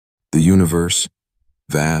The universe,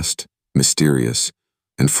 vast, mysterious,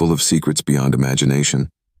 and full of secrets beyond imagination.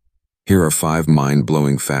 Here are 5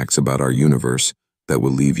 mind-blowing facts about our universe that will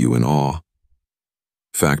leave you in awe.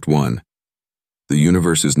 Fact 1. The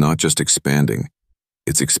universe is not just expanding,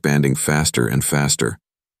 it's expanding faster and faster.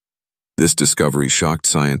 This discovery shocked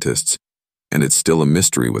scientists, and it's still a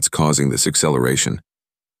mystery what's causing this acceleration.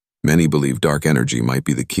 Many believe dark energy might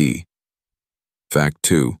be the key. Fact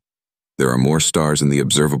 2. There are more stars in the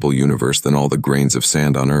observable universe than all the grains of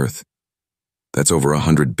sand on Earth. That's over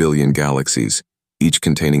 100 billion galaxies, each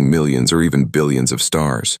containing millions or even billions of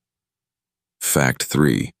stars. Fact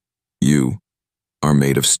 3. You are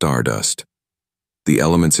made of stardust. The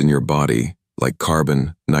elements in your body, like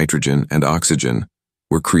carbon, nitrogen, and oxygen,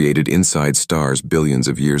 were created inside stars billions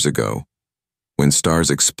of years ago. When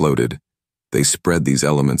stars exploded, they spread these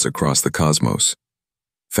elements across the cosmos.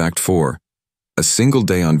 Fact 4. A single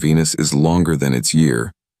day on Venus is longer than its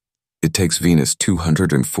year. It takes Venus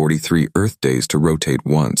 243 Earth days to rotate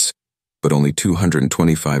once, but only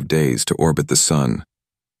 225 days to orbit the Sun.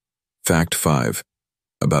 Fact 5.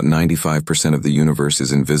 About 95% of the universe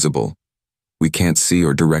is invisible. We can't see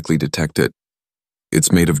or directly detect it.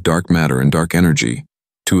 It's made of dark matter and dark energy,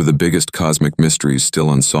 2 of the biggest cosmic mysteries still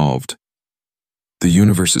unsolved. The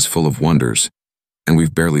universe is full of wonders, and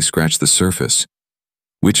we've barely scratched the surface.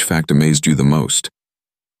 Which fact amazed you the most?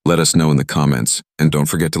 Let us know in the comments, and don't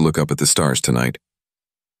forget to look up at the stars tonight.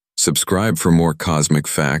 Subscribe for more cosmic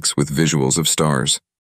facts with visuals of stars.